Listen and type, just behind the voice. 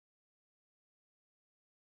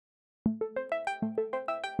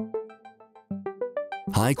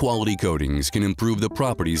High-quality coatings can improve the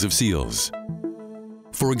properties of seals.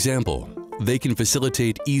 For example, they can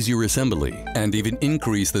facilitate easier assembly and even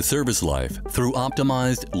increase the service life through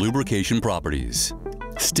optimized lubrication properties.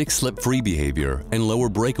 Stick-slip-free behavior and lower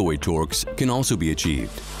breakaway torques can also be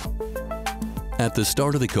achieved. At the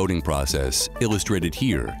start of the coating process, illustrated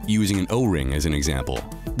here using an O-ring as an example,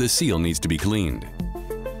 the seal needs to be cleaned.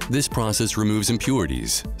 This process removes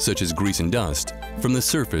impurities, such as grease and dust, from the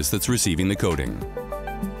surface that's receiving the coating.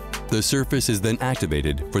 The surface is then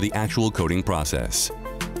activated for the actual coating process.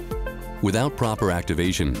 Without proper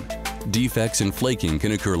activation, defects and flaking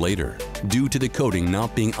can occur later due to the coating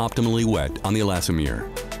not being optimally wet on the elastomer.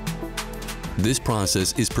 This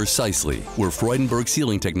process is precisely where Freudenberg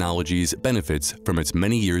Sealing Technologies benefits from its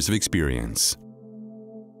many years of experience.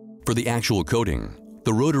 For the actual coating,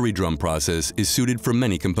 the rotary drum process is suited for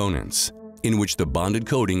many components, in which the bonded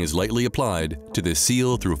coating is lightly applied to the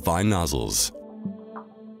seal through fine nozzles.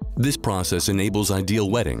 This process enables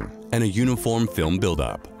ideal wetting and a uniform film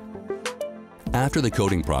buildup. After the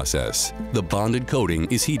coating process, the bonded coating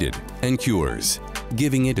is heated and cures,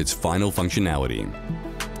 giving it its final functionality.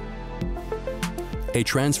 A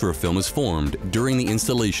transfer film is formed during the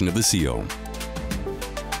installation of the seal.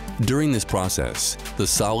 During this process, the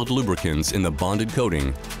solid lubricants in the bonded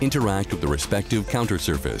coating interact with the respective counter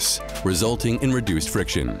surface, resulting in reduced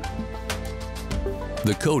friction.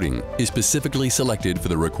 The coating is specifically selected for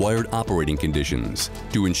the required operating conditions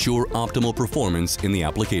to ensure optimal performance in the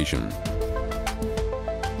application.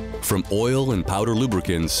 From oil and powder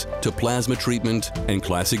lubricants to plasma treatment and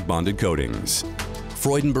classic bonded coatings,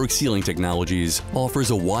 Freudenberg Sealing Technologies offers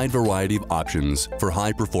a wide variety of options for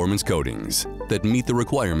high-performance coatings that meet the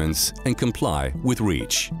requirements and comply with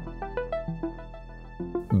REACH.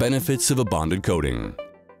 Benefits of a bonded coating: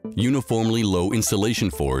 uniformly low installation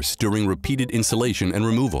force during repeated installation and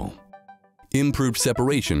removal, improved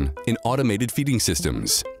separation in automated feeding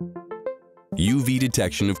systems, UV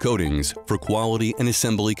detection of coatings for quality and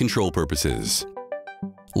assembly control purposes,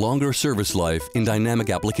 longer service life in dynamic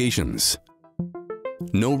applications,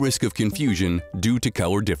 no risk of confusion due to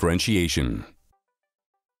color differentiation.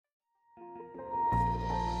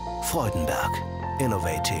 Freudenberg,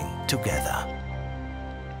 innovating together.